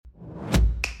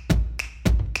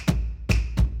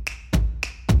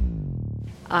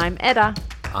I'm Edda.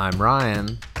 I'm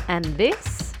Ryan. And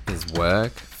this is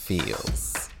Work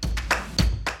Feels.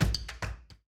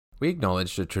 We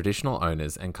acknowledge the traditional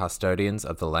owners and custodians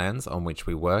of the lands on which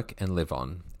we work and live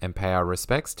on, and pay our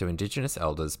respects to Indigenous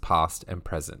elders past and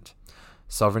present.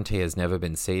 Sovereignty has never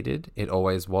been ceded, it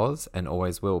always was and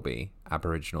always will be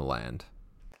Aboriginal land.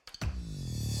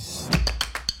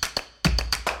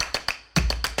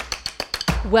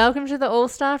 Welcome to the All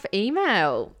Staff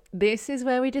email. This is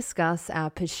where we discuss our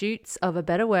pursuits of a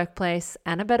better workplace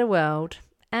and a better world,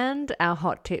 and our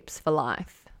hot tips for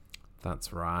life.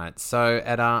 That's right. So,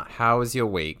 Edda, how was your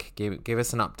week? Give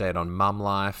us an update on mum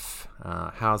life.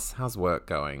 How's work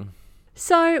going?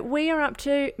 So, we are up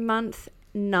to month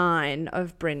 9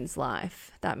 of Bryn's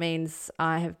life. That means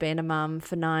I have been a mum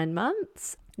for 9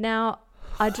 months. Now,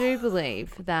 I do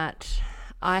believe that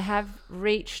I have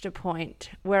reached a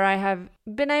point where I have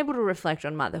been able to reflect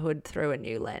on motherhood through a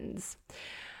new lens.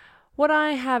 What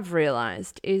I have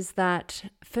realised is that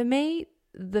for me,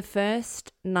 the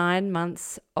first 9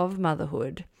 months of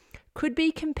motherhood could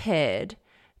be compared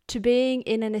to being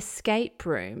in an escape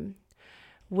room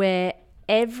where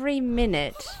every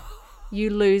minute you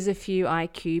lose a few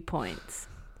IQ points.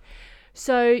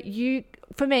 So you,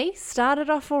 for me, started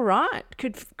off all right.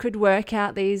 Could work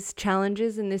out these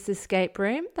challenges in this escape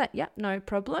room. No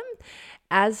problem.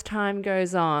 As time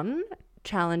goes on,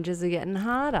 challenges are getting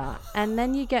harder. And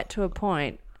then you get to a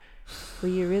point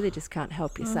where you really just can't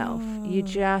help yourself. You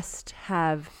just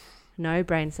have no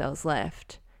brain cells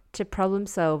left to problem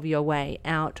solve your way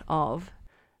out of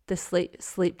the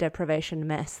sleep deprivation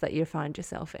mess that you find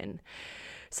yourself in.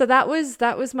 So that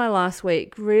was my last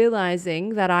week,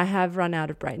 realizing that I have run out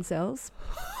of brain cells,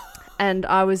 and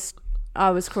I was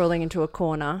crawling into a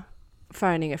corner,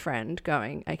 phoning a friend,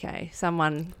 going, "Okay,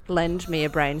 someone lend me a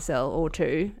brain cell or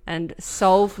two and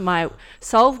solve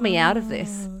me out of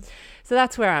this." So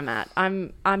that's where I'm at.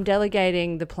 I'm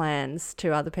delegating the plans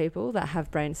to other people that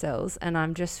have brain cells, and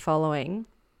I'm just following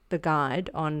the guide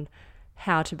on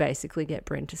how to basically get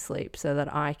Bryn to sleep so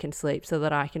that I can sleep, so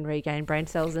that I can regain brain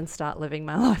cells and start living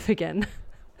my life again.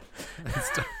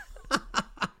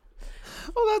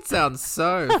 Well, that sounds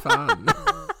so fun.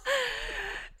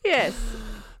 Yes.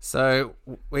 So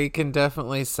we can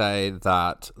definitely say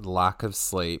that lack of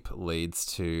sleep leads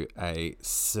to a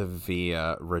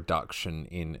severe reduction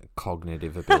in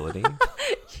cognitive ability.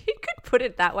 You could put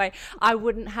it that way. I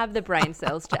wouldn't have the brain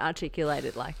cells to articulate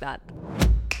it like that.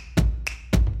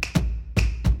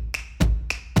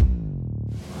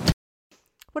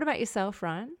 What about yourself,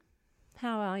 Ryan?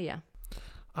 How are you?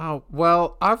 Oh,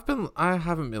 well, I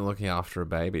haven't been looking after a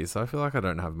baby, so I feel like I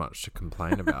don't have much to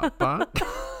complain about, but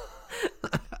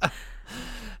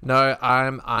no,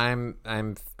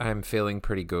 I'm feeling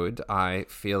pretty good. I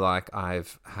feel like I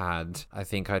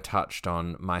think I touched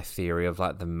on my theory of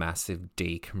like the massive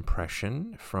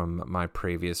decompression from my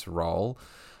previous role.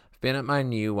 I've been at my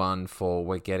new one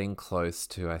we're getting close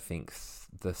to, I think,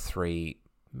 the 3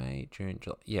 May, June,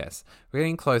 July. Yes, we're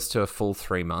getting close to a full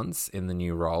 3 months in the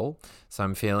new role. So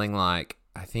I'm feeling like,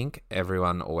 I think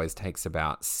everyone always takes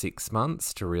about 6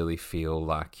 months to really feel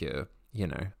like you're,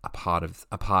 a part of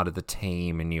the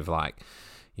team, and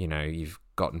you've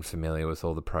gotten familiar with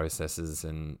all the processes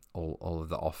and all of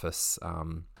the office,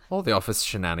 all the office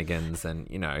shenanigans, and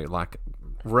like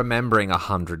remembering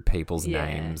 100 people's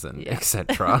names and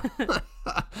etc.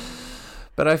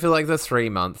 But I feel like the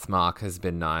 3-month mark has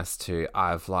been nice too.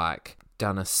 I've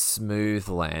done a smooth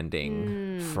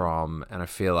landing and I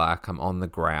feel like I'm on the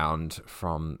ground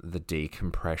from the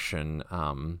decompression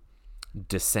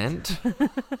descent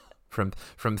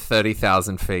from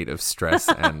 30,000 feet of stress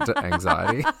and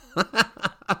anxiety.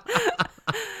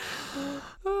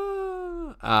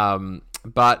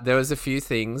 But there was a few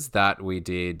things that we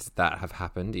did that have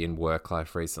happened in work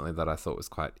life recently that I thought was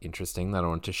quite interesting that I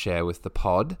wanted to share with the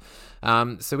pod.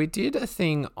 So we did a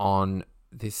thing on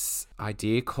this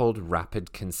idea called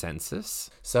rapid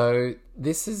consensus. So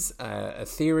this is a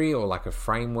theory or like a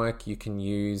framework you can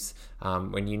use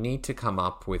when you need to come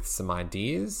up with some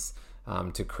ideas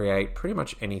to create pretty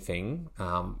much anything.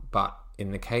 But in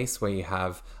the case where you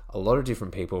have a lot of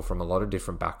different people from a lot of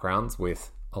different backgrounds with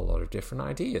a lot of different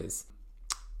ideas.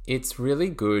 It's really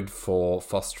good for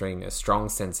fostering a strong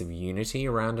sense of unity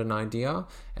around an idea,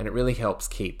 and it really helps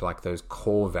keep those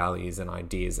core values and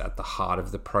ideas at the heart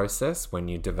of the process when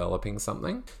you're developing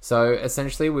something. So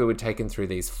essentially we were taken through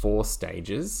these 4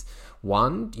 stages.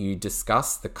 1, you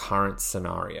discuss the current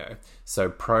scenario. So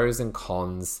pros and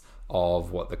cons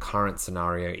of what the current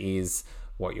scenario is,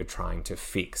 what you're trying to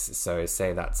fix. So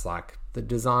say that's the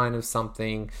design of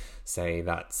something, say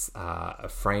that's a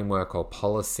framework or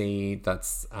policy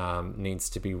that's needs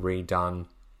to be redone.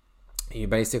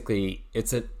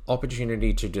 it's an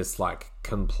opportunity to just like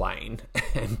complain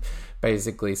and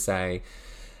basically say,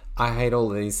 I hate all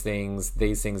these things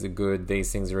are good,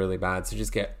 these things are really bad. So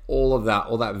just get all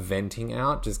that venting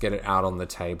out, just get it out on the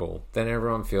table. Then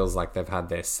everyone feels like they've had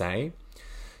their say.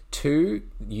 2,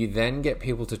 you then get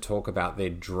people to talk about their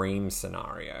dream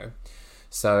scenario.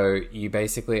 So you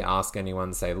basically ask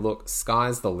anyone, say, look,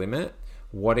 sky's the limit.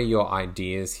 What are your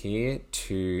ideas here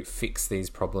to fix these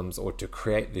problems or to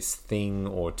create this thing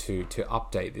or to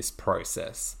update this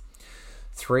process?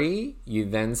 3, you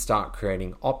then start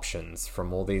creating options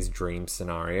from all these dream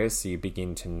scenarios. So you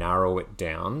begin to narrow it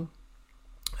down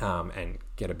and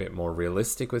get a bit more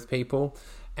realistic with people.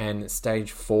 And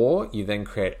stage 4, you then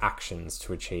create actions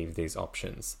to achieve these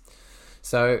options.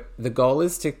 So the goal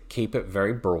is to keep it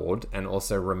very broad and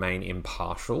also remain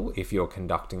impartial if you're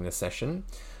conducting the session.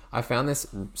 I found this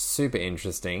super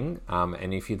interesting,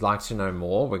 and if you'd like to know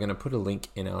more, we're going to put a link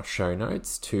in our show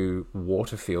notes to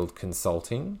Waterfield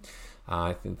Consulting.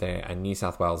 I think they're a New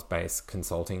South Wales-based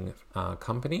consulting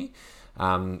company.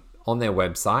 On their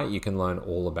website, you can learn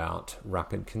all about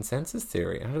rapid consensus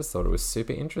theory. I just thought it was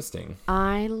super interesting.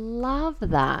 I love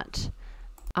that.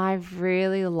 I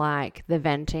really like the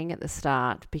venting at the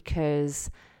start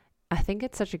because I think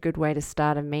it's such a good way to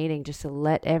start a meeting, just to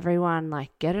let everyone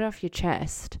like get it off your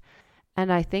chest.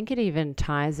 And I think it even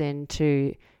ties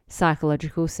into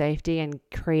psychological safety and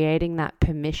creating that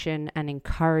permission and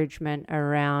encouragement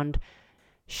around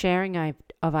sharing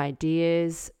of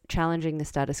ideas, challenging the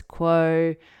status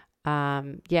quo.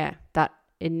 That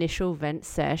initial vent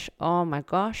sesh. Oh my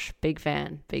gosh, big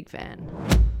fan.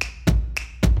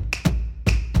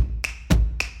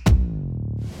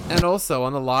 And also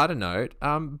on a lighter note,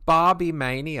 Barbie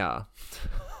mania.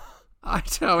 I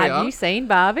tell you. Have you seen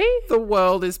Barbie? The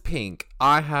world is pink.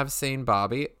 I have seen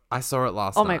Barbie. I saw it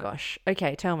last night. Oh my gosh.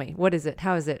 Okay, tell me. What is it?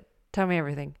 How is it? Tell me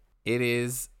everything. It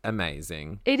is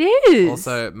amazing. It is.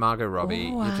 Also, Margot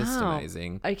Robbie, you're just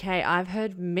amazing. Okay, I've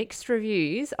heard mixed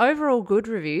reviews. Overall good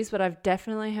reviews, but I've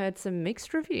definitely heard some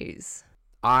mixed reviews.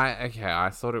 I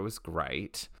thought it was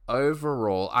great.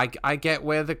 Overall, I get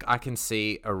where I can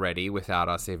see already, without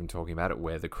us even talking about it,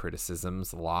 where the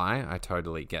criticisms lie. I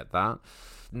totally get that.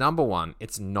 Number 1,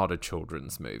 it's not a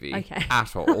children's movie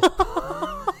at all.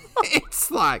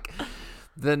 It's like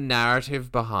the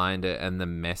narrative behind it and the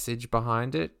message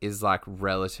behind it is like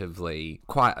relatively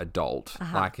quite adult.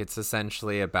 Like it's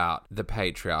essentially about the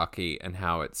patriarchy and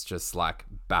how it's just like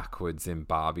backwards in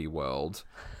Barbie world,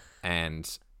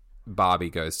 and Barbie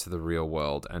goes to the real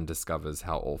world and discovers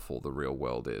how awful the real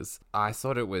world is. I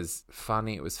thought it was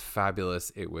funny. It was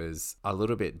fabulous. It was a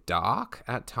little bit dark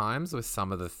at times with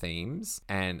some of the themes,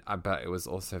 but it was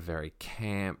also very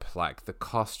camp. Like the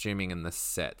costuming and the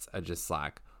sets are just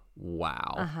like,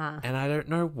 wow. And I don't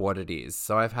know what it is.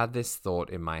 So I've had this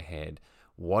thought in my head.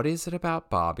 What is it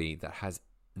about Barbie that has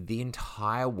the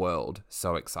entire world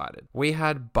so excited? We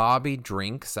had Barbie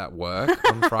drinks at work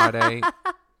on Friday.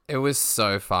 It was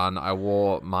so fun. I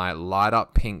wore my light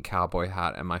up pink cowboy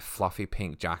hat and my fluffy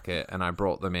pink jacket, and I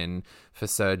brought them in for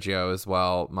Sergio as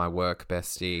well, my work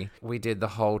bestie. We did the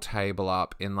whole table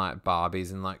up in like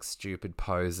Barbies and like stupid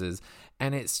poses,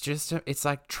 and it's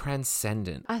like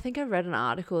transcendent. I think I read an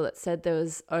article that said there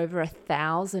was over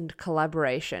 1,000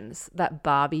 collaborations that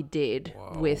Barbie did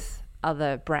with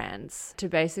other brands to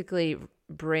basically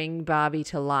bring Barbie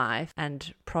to life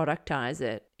and productize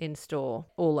it in store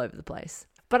all over the place.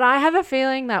 But I have a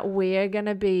feeling that we're going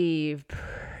to be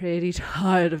pretty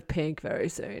tired of pink very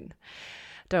soon.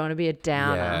 Don't want to be a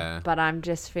downer, but I'm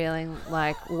just feeling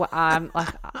like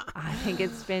I think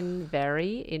it's been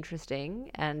very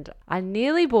interesting, and I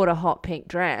nearly bought a hot pink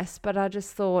dress, but I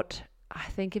just thought, I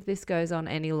think if this goes on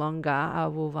any longer, I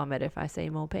will vomit if I see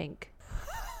more pink.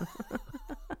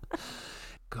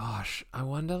 Gosh, I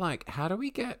wonder, like, how do we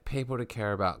get people to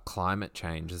care about climate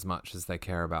change as much as they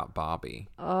care about Barbie?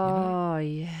 Oh,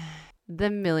 yeah. The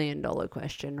 $1 million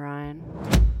question, Ryan.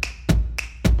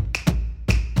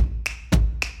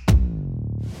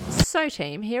 So,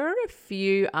 team, here are a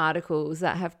few articles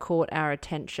that have caught our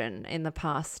attention in the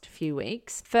past few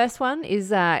weeks. First one is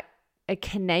that a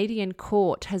Canadian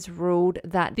court has ruled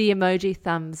that the emoji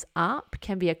thumbs up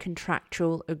can be a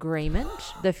contractual agreement.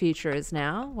 The future is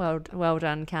now. Well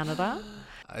done, Canada.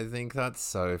 I think that's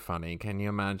so funny. Can you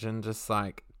imagine just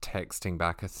like texting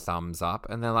back a thumbs up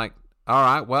and they're like, all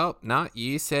right, well, no,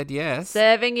 you said yes.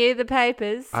 Serving you the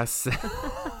papers. I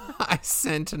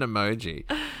sent an emoji.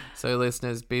 So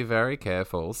listeners, be very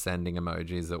careful sending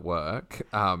emojis at work.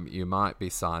 You might be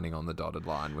signing on the dotted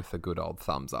line with a good old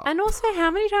thumbs up. And also,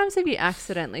 how many times have you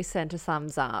accidentally sent a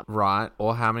thumbs up? Right.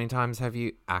 Or how many times have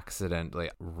you accidentally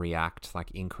react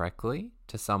like incorrectly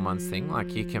to someone's thing?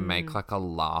 Like you can make like a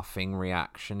laughing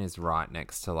reaction is right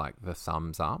next to like the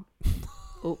thumbs up.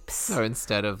 Oops. So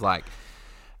instead of like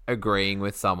agreeing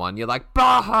with someone, you're like,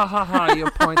 bah, ha, ha, ha,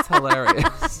 your point's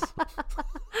hilarious.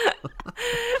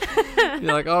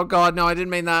 You're like, oh God, no, I didn't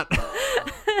mean that.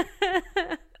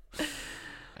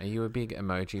 Are you a big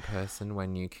emoji person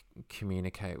when you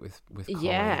communicate with colleagues?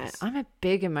 Yeah, I'm a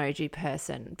big emoji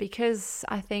person because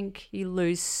I think you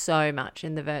lose so much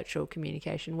in the virtual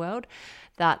communication world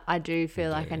that I do feel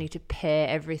like I need to pair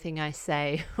everything I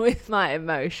say with my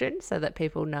emotion so that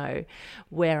people know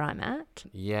where I'm at.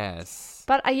 Yes.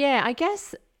 But I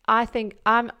guess I think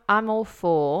I'm all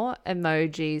for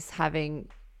emojis having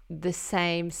the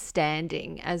same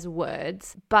standing as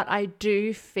words, but I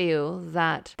do feel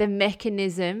that the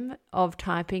mechanism of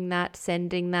typing that,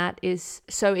 sending that is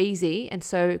so easy and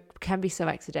so can be so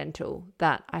accidental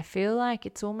that I feel like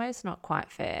it's almost not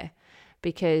quite fair,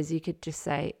 because you could just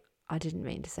say, I didn't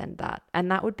mean to send that,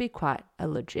 and that would be quite a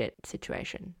legit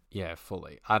situation. Yeah,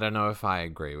 fully. I don't know if I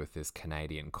agree with this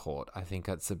Canadian court. I think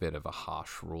it's a bit of a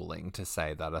harsh ruling to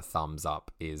say that a thumbs up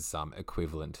is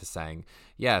equivalent to saying,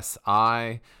 yes,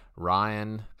 I,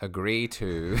 Ryan, agree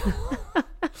to.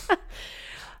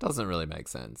 Doesn't really make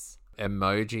sense.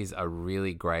 Emojis are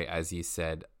really great, as you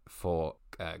said, for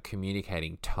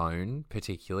communicating tone,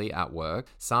 particularly at work.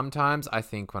 Sometimes I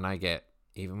think when I get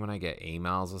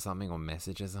emails or something or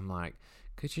messages, I'm like,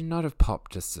 could you not have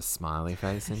popped just a smiley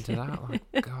face into that?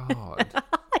 Like, God.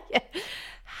 Yeah.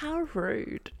 How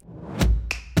rude.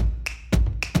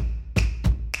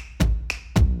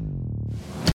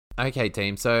 Okay,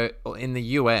 team. So in the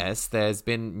US, there's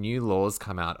been new laws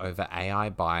come out over AI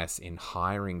bias in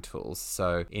hiring tools.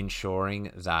 So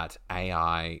ensuring that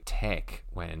AI tech,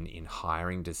 when in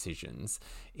hiring decisions,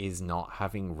 is not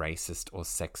having racist or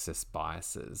sexist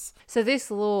biases. So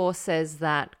this law says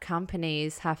that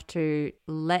companies have to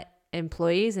let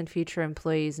employees and future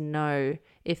employees know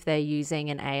if they're using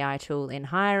an AI tool in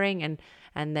hiring,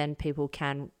 and then people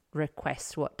can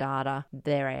request what data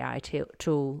their AI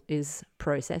tool is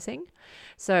processing.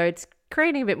 So it's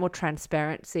creating a bit more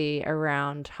transparency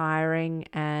around hiring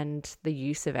and the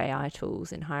use of AI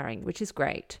tools in hiring, which is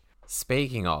great.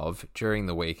 Speaking of, during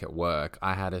the week at work,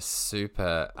 I had a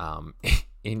super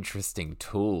interesting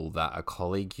tool that a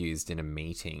colleague used in a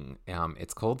meeting.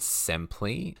 It's called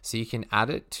Semply. So you can add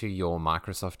it to your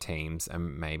Microsoft Teams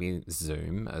and maybe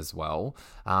Zoom as well.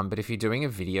 But if you're doing a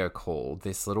video call,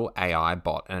 this little AI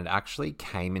bot, and it actually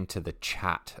came into the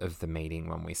chat of the meeting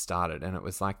when we started, and it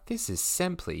was like, this is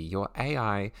Semply, your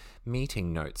AI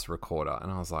meeting notes recorder.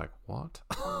 And I was like, what?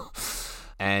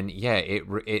 And yeah,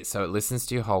 so it listens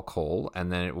to your whole call,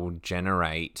 and then it will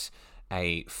generate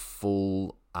a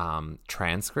full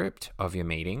transcript of your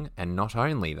meeting. And not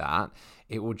only that,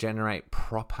 it will generate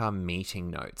proper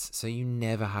meeting notes, so you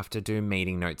never have to do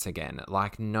meeting notes again.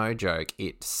 Like, no joke,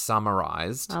 it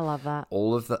summarized, I love that,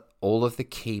 all of the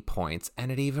key points,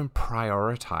 and it even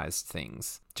prioritized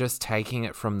things, just taking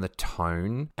it from the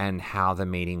tone and how the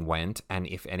meeting went. And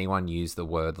if anyone used the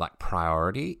word like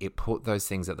priority, it put those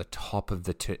things at the top of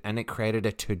and it created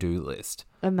a to-do list.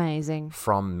 Amazing.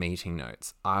 From meeting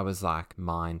notes. I was like,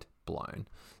 mind blown.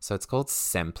 So it's called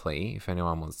Semply, if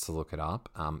anyone wants to look it up.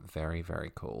 Very,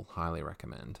 very cool. Highly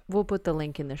recommend. We'll put the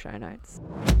link in the show notes.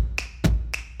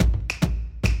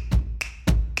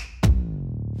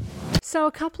 So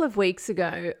a couple of weeks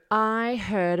ago, I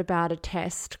heard about a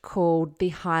test called the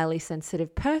Highly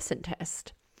Sensitive Person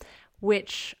Test,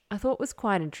 which I thought was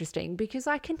quite interesting because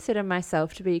I consider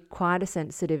myself to be quite a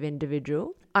sensitive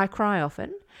individual. I cry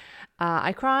often.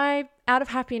 I cry out of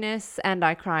happiness and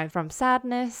I cry from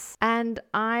sadness, and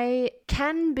I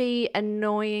can be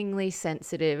annoyingly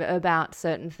sensitive about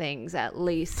certain things, at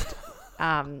least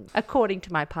according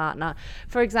to my partner.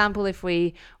 For example, if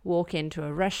we walk into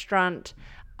a restaurant,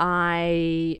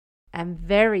 I am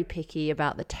very picky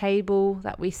about the table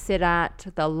that we sit at,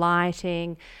 the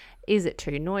lighting. Is it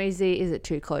too noisy? Is it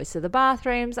too close to the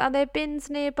bathrooms? Are there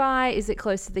bins nearby? Is it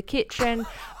close to the kitchen?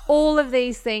 All of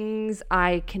these things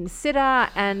I consider,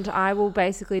 and I will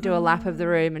basically do a lap of the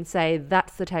room and say,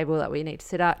 that's the table that we need to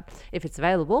sit at if it's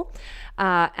available.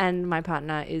 And my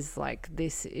partner is like,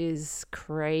 this is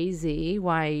crazy.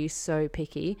 Why are you so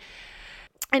picky?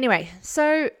 Anyway,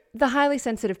 so the highly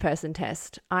sensitive person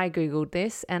test, I Googled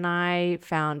this and I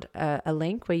found a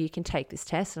link where you can take this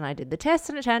test, and I did the test,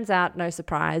 and it turns out, no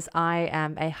surprise, I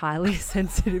am a highly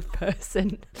sensitive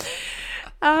person.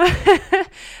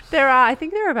 I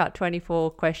think there are about 24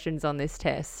 questions on this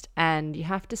test, and you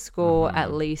have to score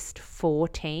at least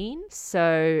 14.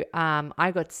 So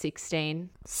I got 16.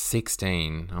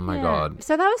 16. Oh my God.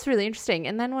 So that was really interesting.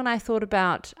 And then when I thought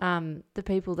about the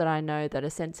people that I know that are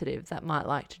sensitive that might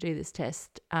like to do this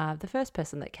test, the first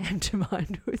person that came to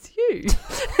mind was you.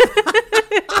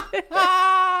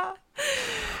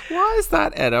 Why is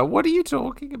that, Edda? What are you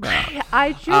talking about?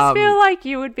 I just feel like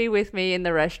you would be with me in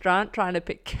the restaurant trying to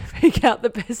pick out the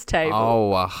best table.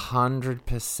 Oh,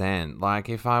 100%. Like,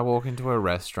 if I walk into a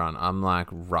restaurant, I'm like,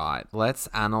 right, let's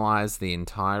analyze the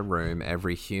entire room,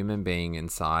 every human being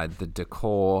inside, the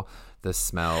decor, the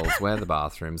smells, where the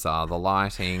bathrooms are, the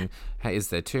lighting. Hey, is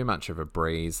there too much of a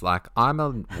breeze? Like, I'm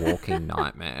a walking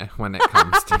nightmare when it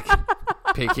comes to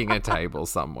picking a table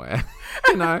somewhere,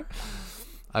 you know?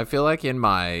 I feel like in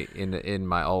my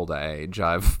older age,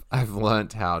 I've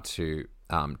learnt how to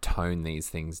tone these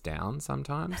things down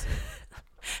sometimes.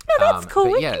 No, that's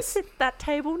cool. We can sit at that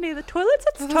table near the toilets.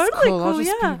 It's totally cool. I'll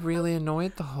just be really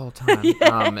annoyed the whole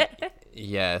time.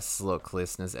 Yes, look,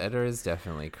 listeners, Edda is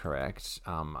definitely correct.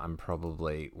 I'm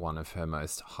probably one of her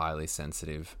most highly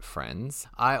sensitive friends.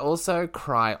 I also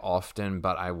cry often,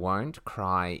 but I won't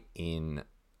cry in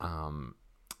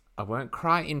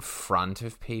front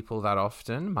of people that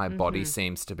often. My body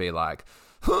seems to be like,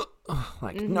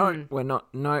 no, we're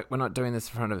not doing this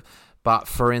in front of. But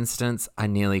for instance, I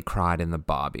nearly cried in the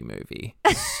Barbie movie.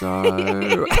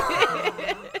 So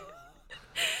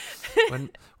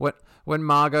when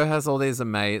Margot has all these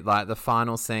amazing, like the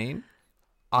final scene,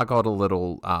 I got a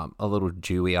little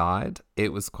dewy eyed.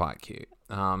 It was quite cute.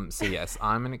 So yes,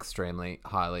 I'm an extremely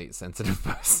highly sensitive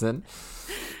person.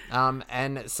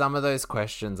 And some of those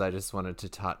questions I just wanted to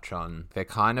touch on. They're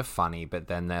kind of funny, but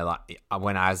then they're like,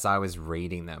 as I was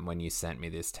reading them, when you sent me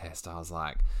this test, I was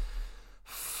like,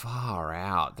 far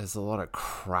out. There's a lot of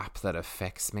crap that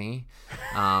affects me.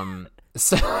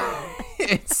 So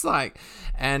it's like,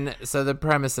 and so the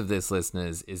premise of this,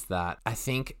 listeners, is that I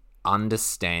think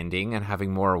understanding and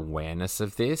having more awareness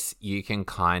of this, you can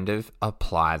kind of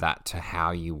apply that to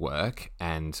how you work,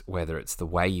 and whether it's the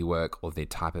way you work or the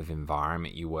type of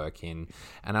environment you work in.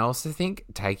 And I also think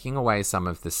taking away some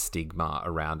of the stigma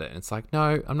around it. And it's like,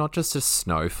 no, I'm not just a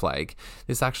snowflake.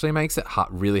 This actually makes it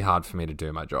really hard for me to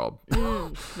do my job.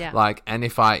 Yeah. Like, and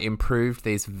if I improved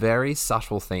these very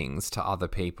subtle things to other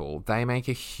people, they make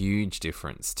a huge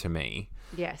difference to me.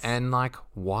 Yes. And like,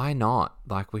 why not?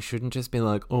 Like, we shouldn't just be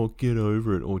like, oh, get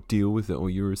over it or deal with it or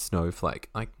you're a snowflake.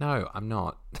 Like, no, I'm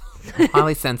not. I'm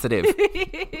highly sensitive.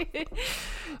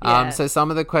 So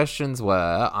some of the questions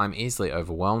were, I'm easily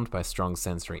overwhelmed by strong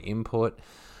sensory input.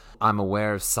 I'm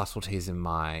aware of subtleties in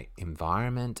my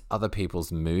environment. Other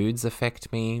people's moods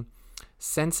affect me.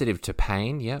 Sensitive to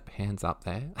pain. Yep, hands up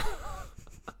there.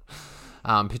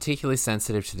 Particularly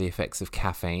sensitive to the effects of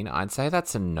caffeine. I'd say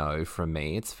that's a no from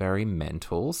me. It's very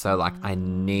mental. So, like, I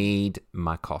need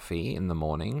my coffee in the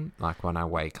morning, like when I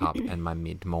wake up and my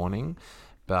mid-morning.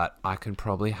 But I could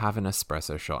probably have an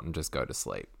espresso shot and just go to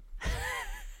sleep.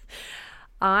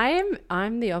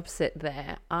 I'm the opposite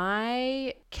there.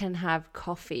 I can have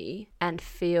coffee and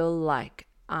feel like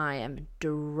I am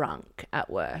drunk at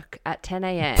work. At 10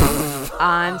 a.m,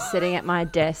 I'm sitting at my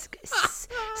desk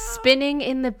spinning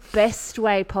in the best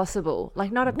way possible.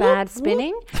 Like, not a bad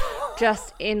spinning,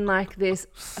 just in like this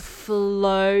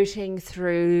floating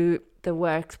through the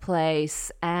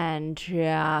workplace and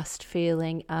just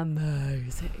feeling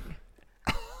amazing.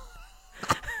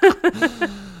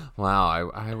 Wow,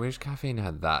 I wish caffeine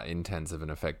had that intense of an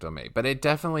effect on me, but it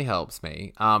definitely helps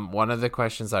me. One of the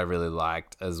questions I really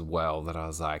liked as well that I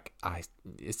was like,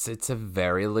 it's a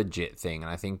very legit thing, and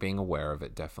I think being aware of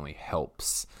it definitely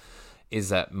helps, is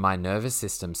that my nervous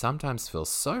system sometimes feels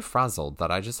so frazzled that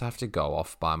I just have to go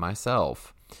off by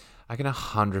myself. I can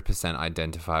 100%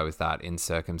 identify with that in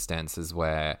circumstances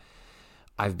where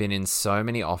I've been in so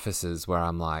many offices where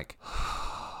I'm like,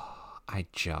 I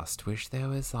just wish there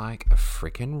was like a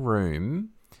freaking room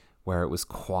where it was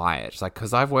quiet. Like,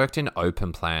 because I've worked in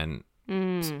open plan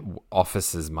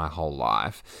offices my whole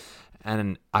life.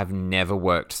 And I've never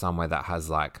worked somewhere that has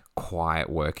like quiet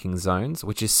working zones,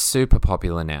 which is super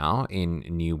popular now in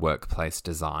new workplace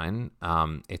design.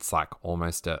 It's like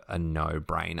almost a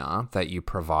no-brainer that you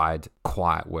provide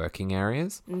quiet working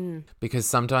areas, because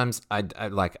sometimes I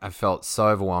felt so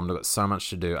overwhelmed. I've got so much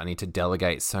to do. I need to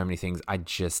delegate so many things. I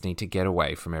just need to get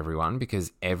away from everyone,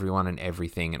 because everyone and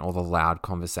everything and all the loud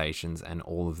conversations and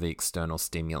all of the external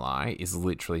stimuli is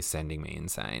literally sending me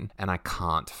insane, and I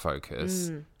can't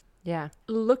focus. Yeah.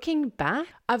 Looking back,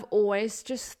 I've always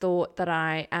just thought that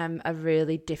I am a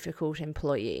really difficult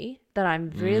employee, that I'm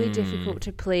really difficult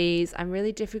to please. I'm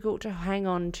really difficult to hang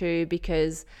on to,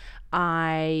 because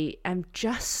I am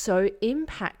just so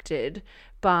impacted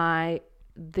by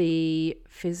the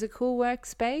physical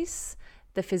workspace,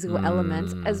 the physical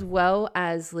elements, as well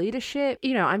as leadership.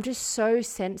 You know, I'm just so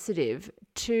sensitive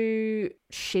to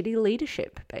shitty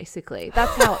leadership, basically.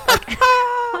 That's how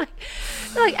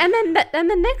and then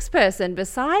the next person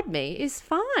beside me is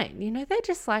fine. You know, they're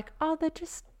just like, oh, they're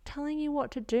just telling you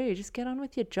what to do. Just get on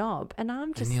with your job. And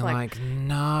I'm just and you're like,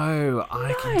 no,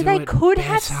 I can do they it could better.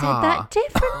 have said that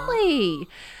differently.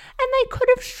 And they could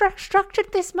have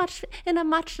structured this in a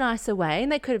much nicer way,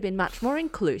 and they could have been much more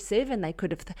inclusive, and they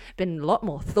could have been a lot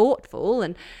more thoughtful.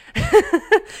 And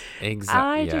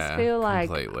I just feel like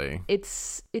completely.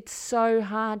 it's so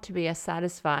hard to be a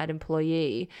satisfied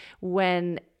employee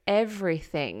when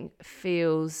everything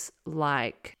feels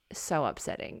like so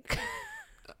upsetting.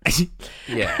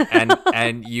 Yeah,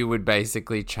 and you would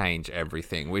basically change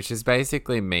everything, which is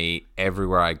basically me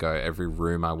everywhere I go, every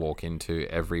room I walk into,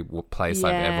 every place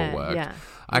I've ever worked.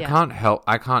 I can't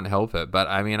help it. But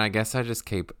I mean, I guess I just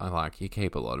keep you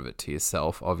keep a lot of it to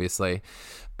yourself, obviously.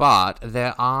 But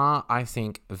there are, I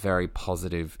think, very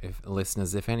positive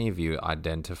listeners. If any of you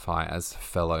identify as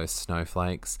fellow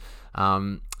snowflakes,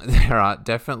 there are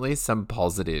definitely some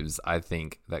positives, I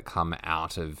think, that come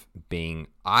out of being,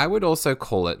 I would also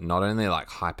call it not only like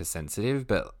hypersensitive,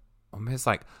 but almost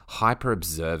like hyper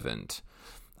observant.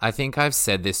 I think I've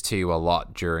said this to you a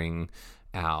lot during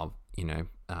our,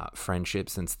 friendship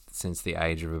since the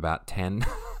age of about 10,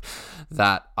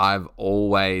 that I've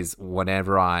always,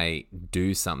 whenever I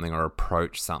do something or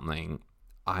approach something,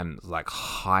 I'm like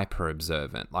hyper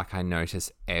observant. Like I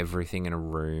notice everything in a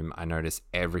room. I notice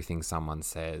everything someone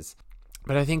says.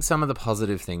 But I think some of the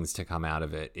positive things to come out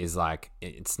of it is like,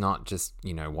 it's not just,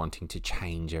 wanting to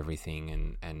change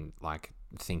everything and like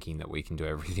thinking that we can do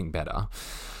everything better.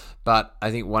 But I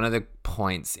think one of the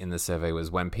points in the survey was,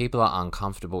 when people are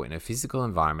uncomfortable in a physical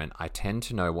environment, I tend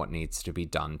to know what needs to be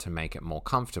done to make it more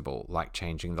comfortable, like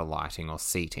changing the lighting or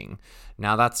seating.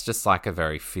 Now, that's just like a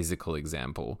very physical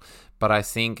example. But I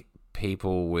think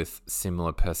people with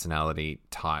similar personality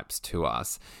types to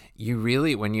us, you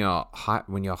really, when you're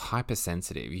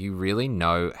hypersensitive, you really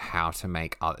know how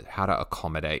to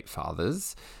accommodate for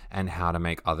others and how to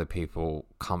make other people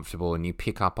comfortable. And you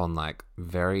pick up on like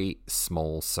very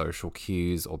small social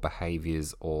cues or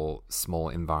behaviors or small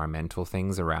environmental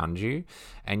things around you.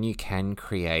 And you can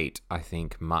create, I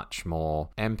think, much more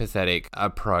empathetic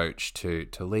approach to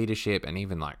leadership and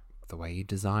even like the way you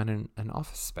design an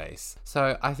office space.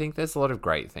 So I think there's a lot of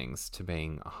great things to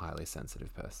being a highly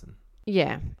sensitive person.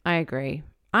 Yeah, I agree.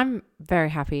 I'm very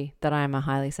happy that I'm a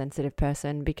highly sensitive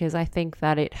person, because I think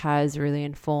that it has really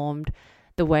informed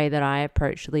the way that I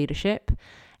approach leadership.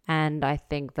 And I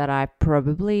think that I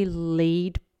probably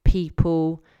lead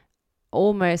people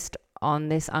almost on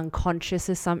this unconscious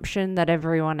assumption that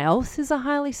everyone else is a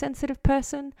highly sensitive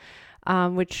person,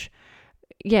 which...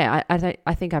 yeah,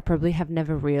 I think I probably have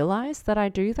never realized that I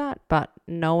do that, but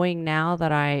knowing now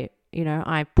that I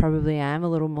probably am a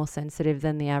little more sensitive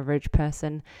than the average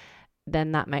person,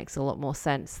 then that makes a lot more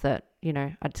sense that,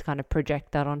 I just kind of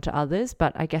project that onto others.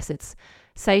 But I guess it's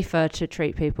safer to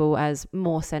treat people as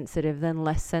more sensitive than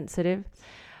less sensitive.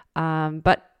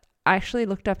 But I actually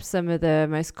looked up some of the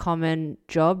most common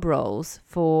job roles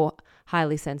for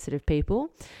highly sensitive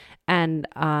people. And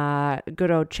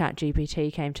good old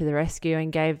ChatGPT came to the rescue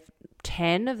and gave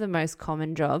 10 of the most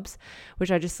common jobs,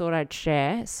 which I just thought I'd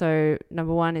share. So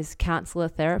number 1 is counselor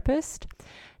therapist,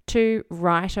 2,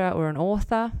 writer or an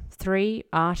author, 3,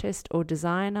 artist or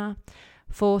designer,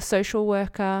 4, social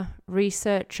worker,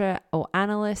 researcher or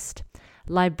analyst,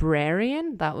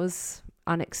 librarian. That was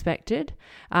unexpected.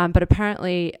 But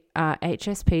apparently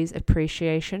HSP's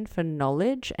appreciation for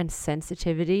knowledge and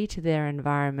sensitivity to their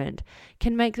environment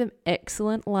can make them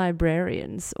excellent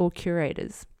librarians or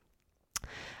curators.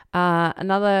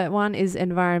 Another one is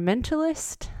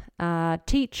environmentalist,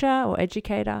 teacher or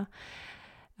educator,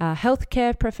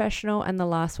 healthcare professional, and the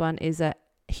last one is a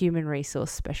human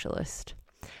resource specialist.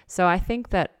 So I think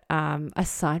that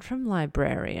aside from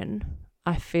librarian,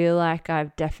 I feel like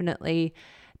I've definitely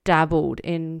dabbled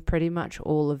in pretty much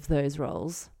all of those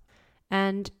roles.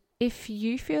 And if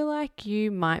you feel like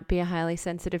you might be a highly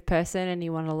sensitive person and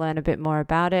you want to learn a bit more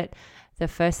about it, the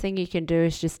first thing you can do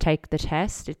is just take the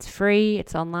test. It's free,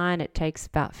 it's online, it takes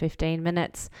about 15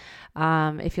 minutes.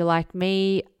 If you're like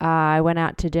me, I went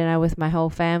out to dinner with my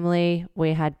whole family.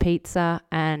 We had pizza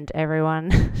and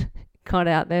everyone got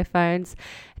out their phones,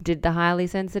 did the highly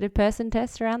sensitive person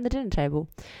test around the dinner table.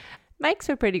 Makes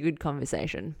for pretty good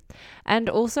conversation. And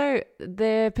also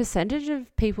the percentage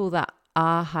of people that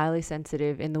are highly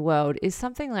sensitive in the world is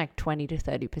something like 20 to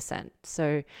 30%.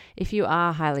 So if you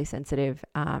are highly sensitive,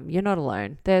 you're not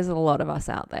alone. There's a lot of us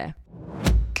out there.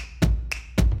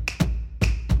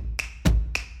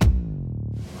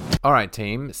 All right,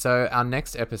 team. So our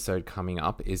next episode coming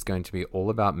up is going to be all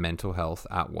about mental health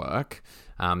at work.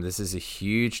 This is a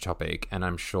huge topic, and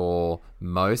I'm sure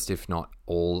most, if not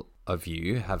all, of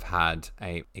you have had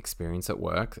a experience at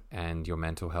work and your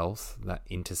mental health, that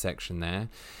intersection there.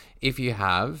 If you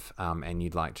have and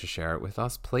you'd like to share it with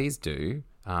us, please do.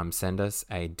 Send us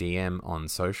a DM on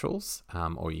socials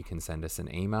or you can send us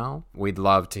an email. We'd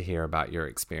love to hear about your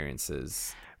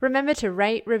experiences. Remember to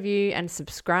rate, review and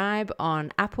subscribe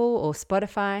on Apple or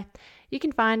Spotify. You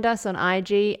can find us on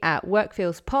IG at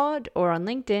WorkFeelsPod or on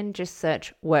LinkedIn, just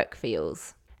search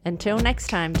WorkFeels. Until next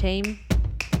time, team,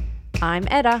 I'm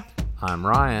Edda. I'm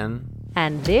Ryan.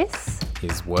 And this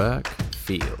is Work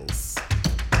Feels.